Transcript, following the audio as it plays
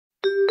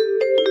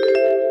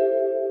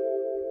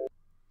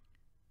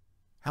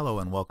Hello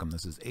and welcome.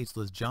 This is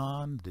Ageless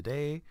John.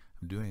 Today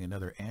I'm doing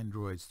another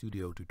Android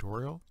Studio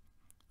tutorial.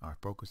 Our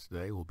focus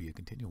today will be a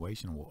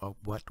continuation of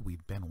what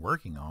we've been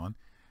working on,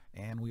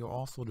 and we will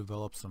also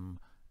develop some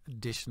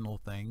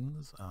additional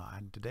things.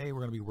 And today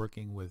we're going to be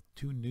working with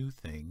two new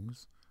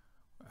things,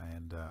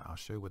 and I'll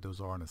show you what those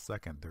are in a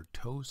second. They're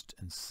toast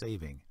and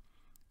saving,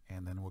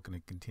 and then we're going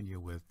to continue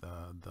with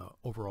the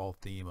overall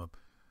theme of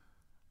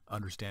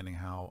understanding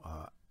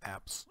how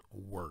apps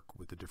work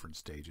with the different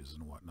stages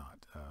and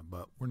whatnot.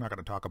 But we're not going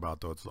to talk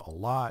about those a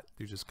lot.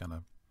 They're just going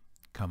to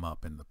come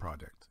up in the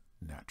project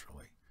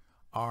naturally.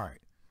 All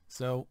right,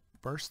 so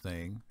first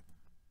thing,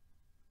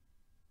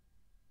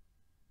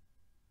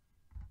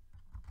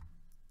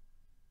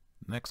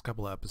 next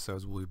couple of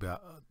episodes we'll be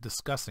about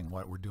discussing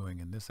what we're doing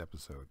in this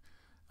episode.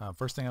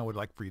 First thing I would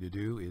like for you to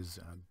do is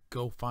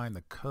go find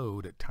the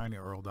code at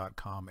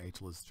tinyurl.com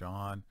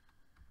 /John.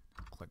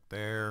 Click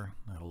there.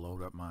 That'll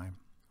load up my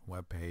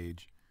web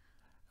page.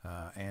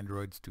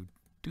 Android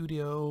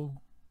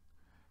Studio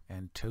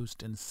and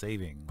toast and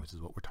saving, which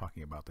is what we're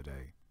talking about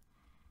today.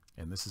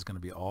 And this is going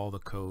to be all the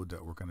code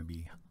that we're going to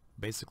be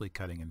basically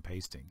cutting and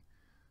pasting.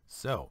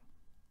 So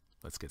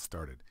let's get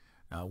started.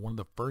 Now, one of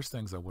the first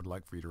things I would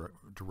like for you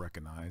to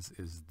recognize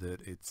is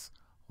that it's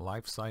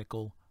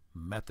Lifecycle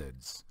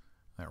Methods.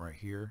 That right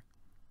here,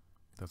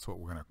 that's what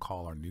we're going to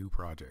call our new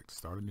project.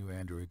 Start a new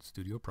Android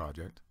Studio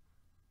project.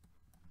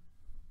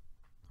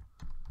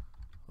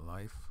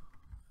 Lifecycle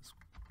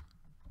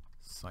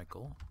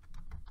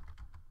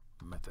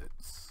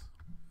Methods.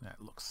 That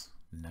looks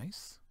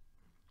nice.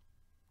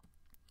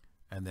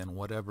 And then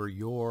whatever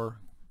your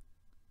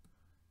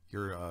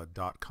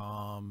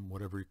 .com,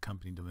 whatever your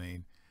company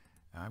domain,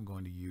 I'm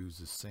going to use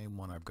the same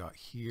one I've got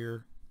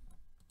here.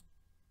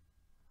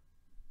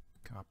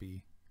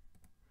 Copy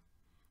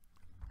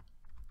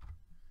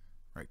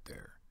right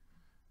there.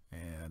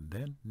 And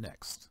then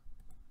next.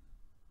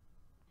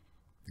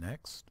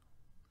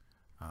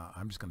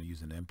 I'm just going to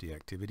use an empty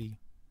activity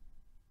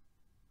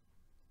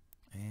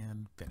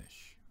and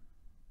finish.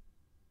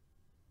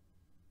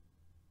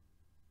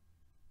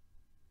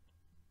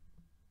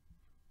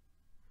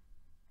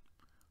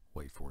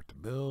 Wait for it to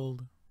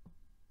build.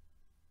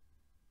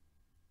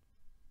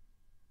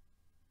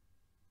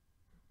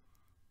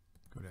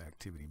 Go to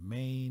activity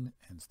main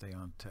and stay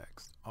on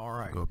text. All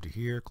right, go up to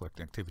here, click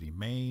activity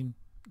main,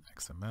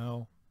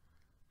 XML,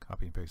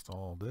 copy and paste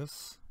all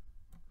this.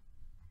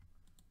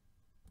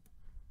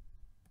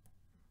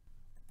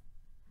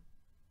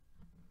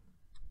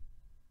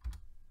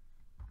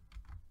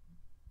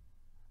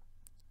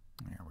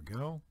 There we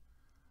go.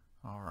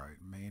 All right,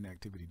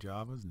 Mainactivity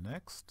Java is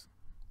next.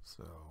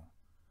 So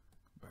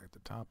back at the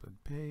top of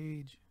the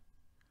page,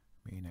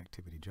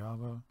 Mainactivity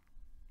Java.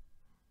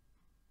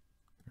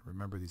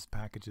 Remember, these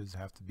packages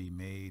have to be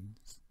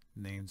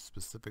named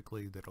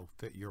specifically that'll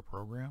fit your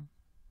program,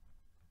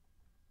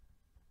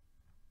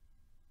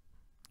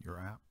 your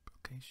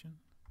application.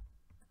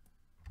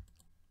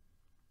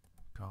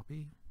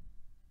 Copy.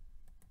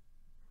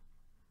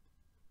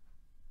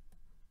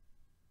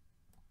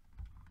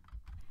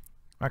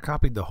 I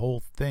copied the whole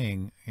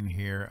thing in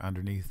here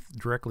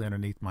directly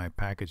underneath my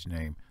package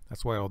name.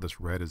 That's why all this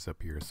red is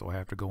up here. So I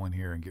have to go in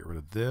here and get rid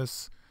of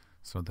this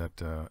so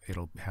that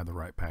it'll have the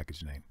right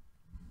package name.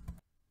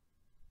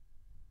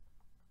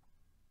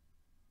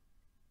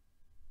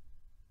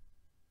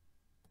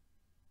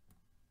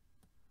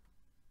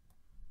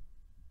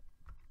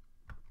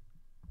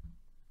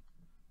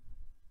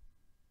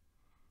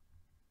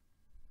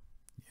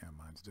 Yeah,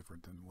 mine's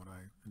different than what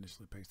I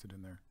initially pasted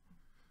in there.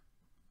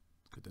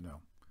 It's good to know.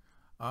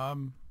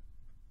 All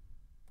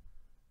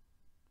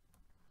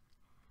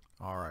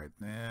right,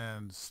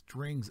 and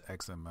strings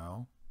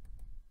XML.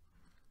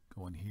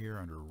 Go in here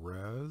under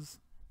res,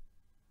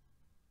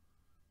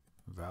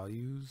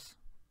 values,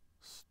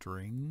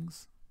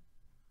 strings,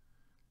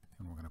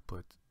 and we're going to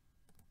put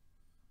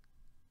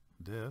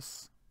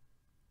this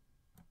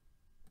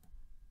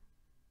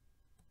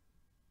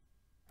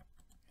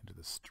into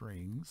the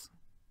strings.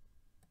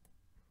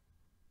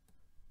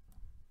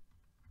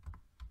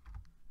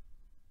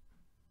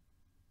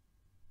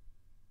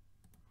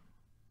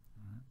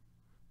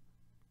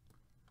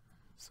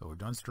 So we've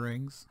done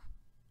strings,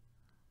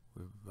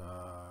 we've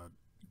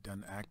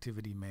done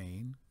activity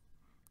main,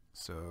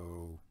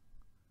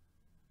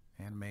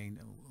 and main,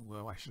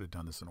 well, I should have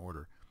done this in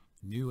order.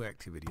 New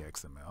activity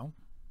XML.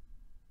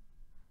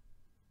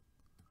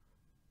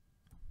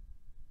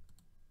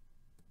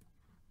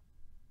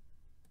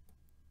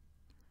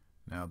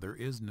 Now there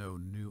is no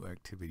new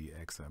activity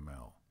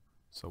XML,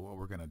 so what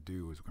we're going to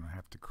do is we're going to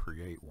have to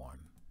create one.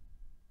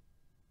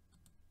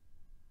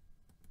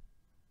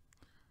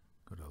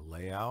 Go to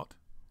layout,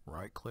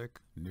 right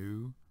click,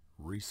 new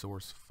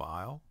resource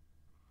file,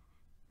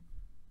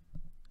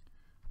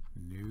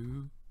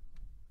 new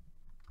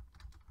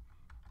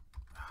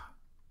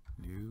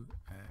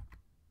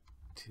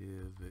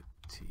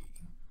activity.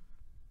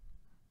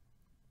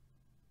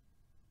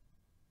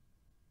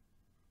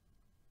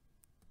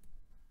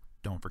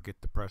 Don't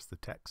forget to press the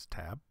text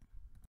tab.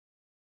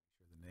 Make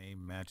sure the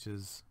name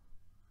matches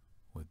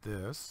with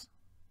this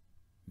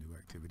new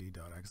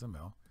activity.xml.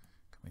 Come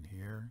in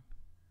here,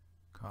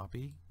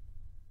 copy,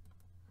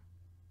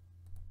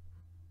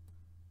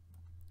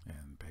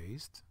 and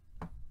paste.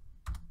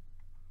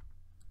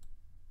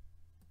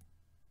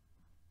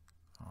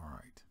 All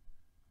right,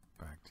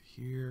 back to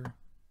here,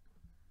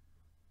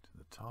 to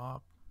the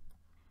top.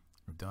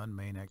 We've done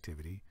main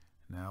activity.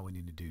 Now we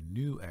need to do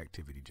new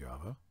activity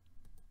Java.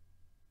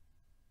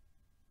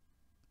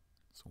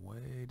 It's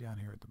way down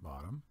here at the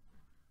bottom.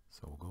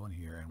 So we'll go in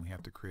here and we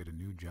have to create a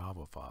new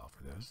Java file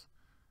for this.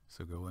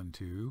 So go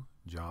into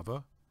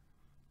Java,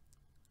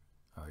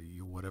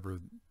 whatever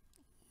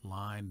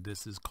line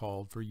this is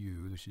called for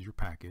you, this is your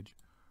package.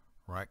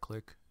 Right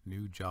click,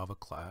 new Java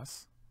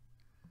class,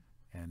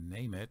 and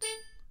name it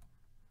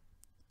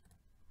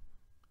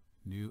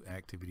new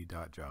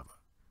activity.java.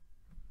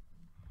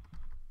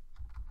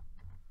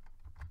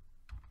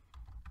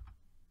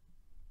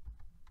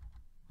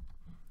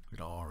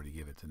 It'll already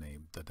give it the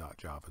name, the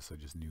 .java, so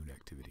just new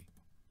activity.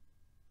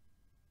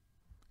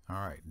 All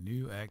right,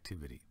 new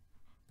activity.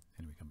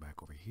 And we come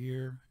back over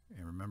here,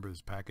 and remember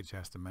this package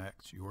has to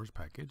match yours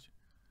package.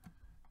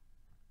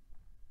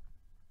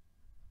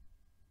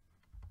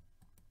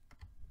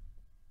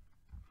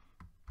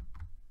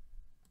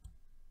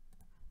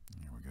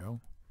 There we go.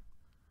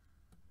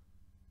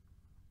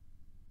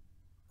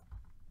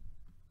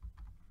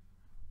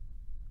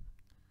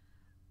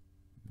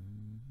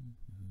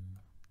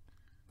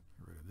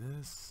 Get rid of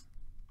this.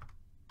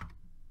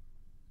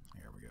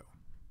 There we go.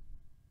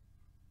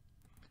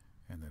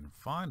 And then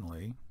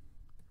finally,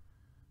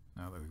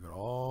 now that we've got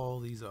all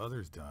these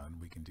others done,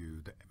 we can do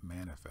the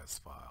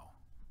manifest file.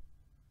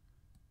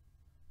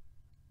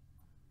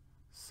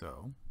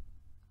 So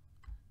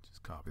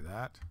just copy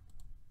that.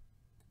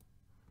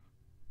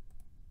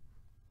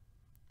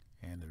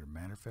 And their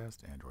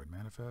manifest, Android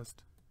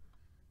manifest.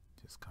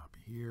 Just copy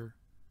here.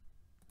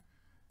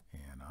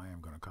 And I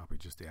am going to copy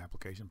just the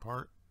application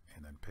part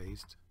and then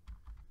paste,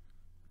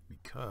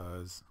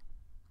 because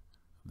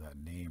of that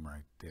name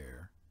right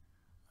there.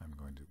 I'm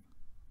going to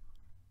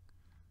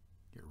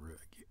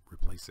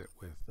replace it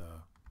with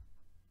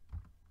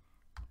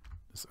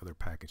this other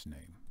package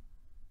name.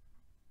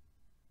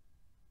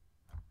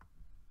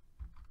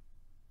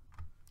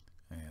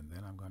 And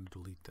then I'm going to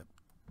delete the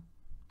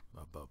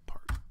above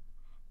part.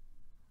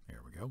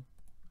 There we go.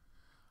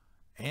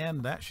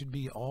 And that should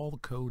be all the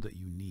code that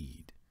you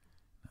need.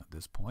 Now at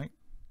this point,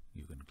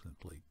 you can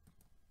simply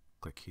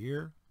click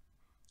here,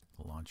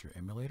 launch your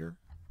emulator,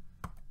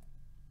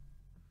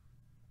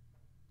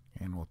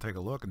 and we'll take a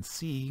look and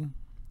see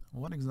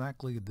what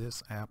exactly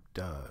this app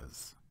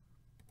does.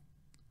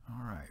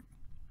 All right.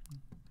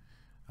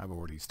 I've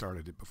already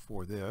started it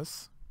before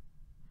this,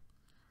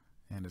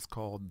 and it's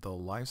called the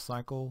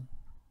Lifecycle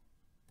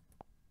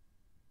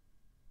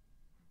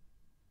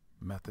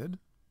Method.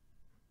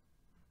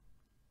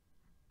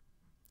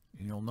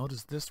 And you'll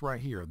notice this right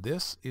here.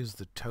 This is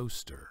the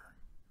toaster.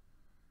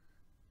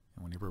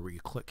 And whenever we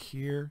click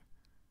here,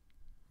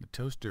 the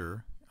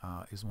toaster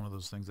is one of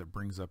those things that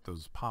brings up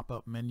those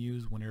pop-up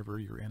menus whenever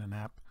you're in an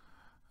app.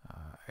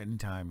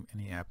 Anytime,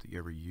 any app that you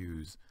ever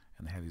use,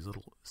 and they have these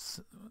little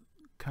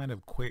kind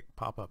of quick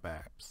pop-up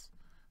apps,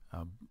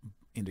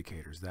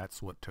 indicators.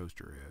 That's what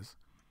toaster is.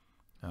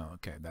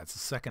 Okay, that's the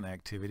second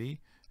activity,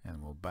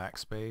 and we'll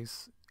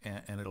backspace,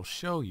 and it'll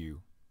show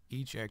you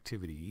each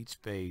activity, each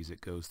phase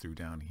it goes through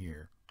down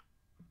here.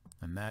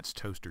 And that's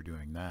toaster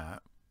doing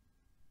that.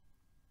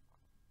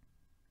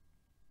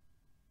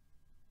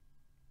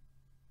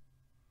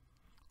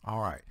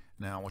 All right,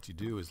 now what you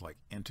do is like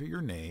enter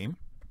your name,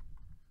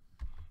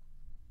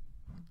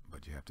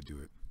 but you have to do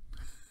it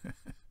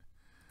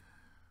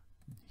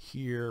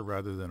here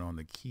rather than on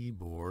the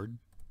keyboard.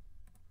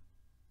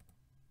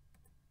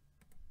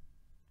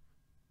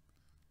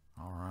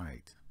 All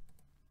right,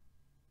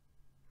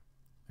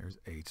 there's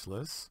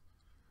Hlis,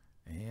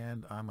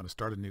 and I'm going to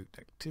start a new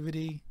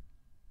activity.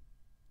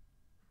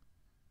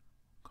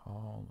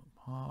 Call,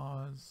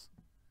 pause,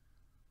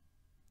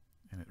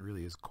 and it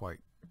really is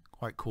quite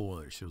cool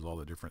that it shows all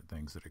the different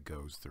things that it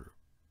goes through.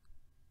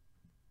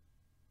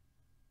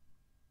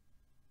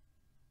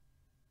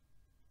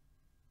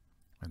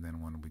 And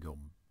then when we go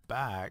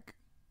back,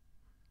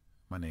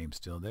 my name's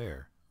still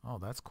there. Oh,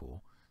 that's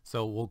cool.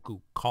 So we'll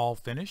go call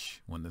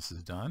finish when this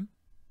is done.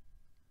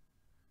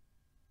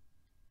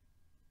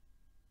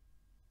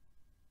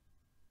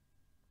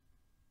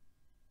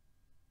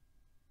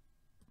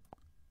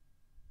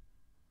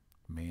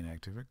 Main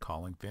activity,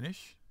 calling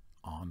finish,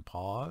 on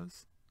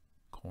pause,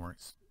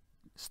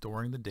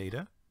 storing the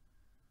data.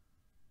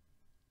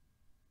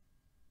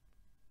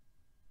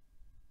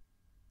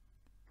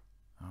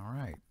 All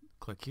right,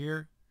 click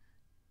here.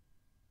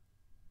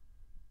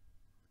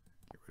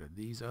 Get rid of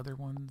these other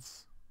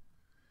ones.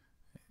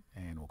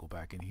 And we'll go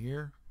back in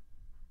here.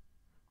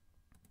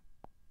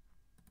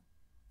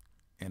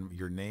 And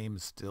your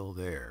name's still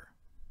there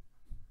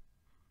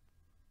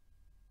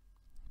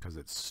because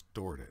it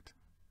stored it.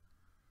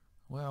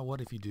 Well,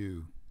 what if you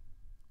do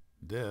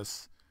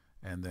this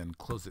and then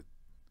close it?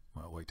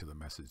 Well, wait till the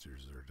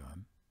messages are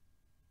done.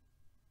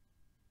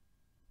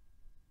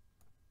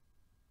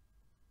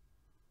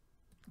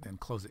 and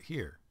close it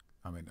here.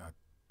 I mean, I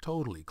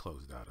totally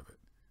closed out of it.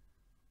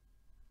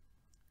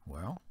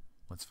 Well,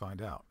 let's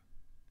find out.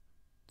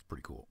 It's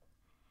pretty cool.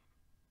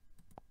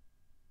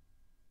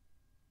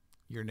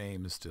 Your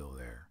name is still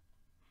there.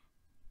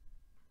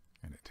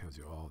 And it tells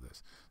you all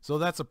this. So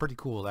that's a pretty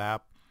cool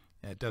app.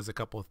 It does a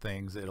couple of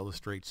things. It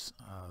illustrates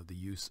the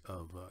use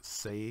of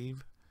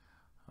save,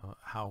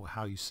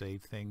 how you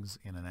save things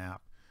in an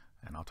app.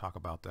 And I'll talk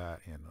about that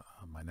in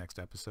my next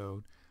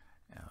episode.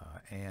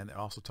 And it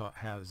also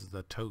has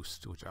the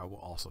toast, which I will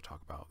also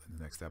talk about in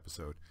the next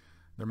episode.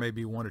 There may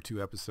be 1 or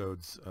 2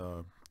 episodes,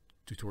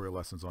 tutorial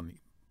lessons on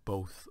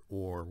both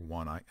or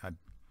one,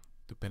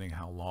 depending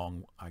how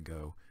long I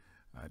go.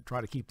 I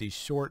try to keep these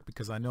short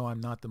because I know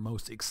I'm not the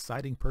most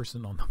exciting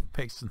person on the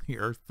face of the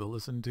earth to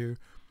listen to.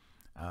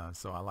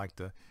 So I like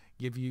to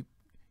give you,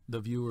 the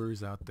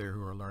viewers out there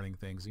who are learning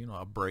things,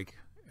 a break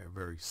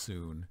very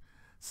soon.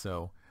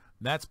 So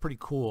that's pretty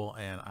cool,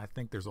 and I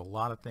think there's a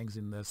lot of things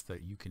in this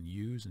that you can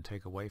use and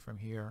take away from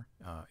here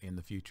in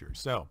the future.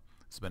 So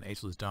it's been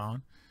Ageless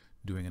Don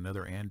doing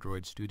another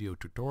Android Studio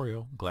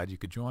tutorial. Glad you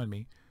could join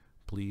me.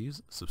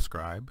 Please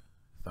subscribe,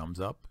 thumbs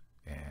up,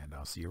 and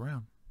I'll see you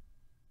around.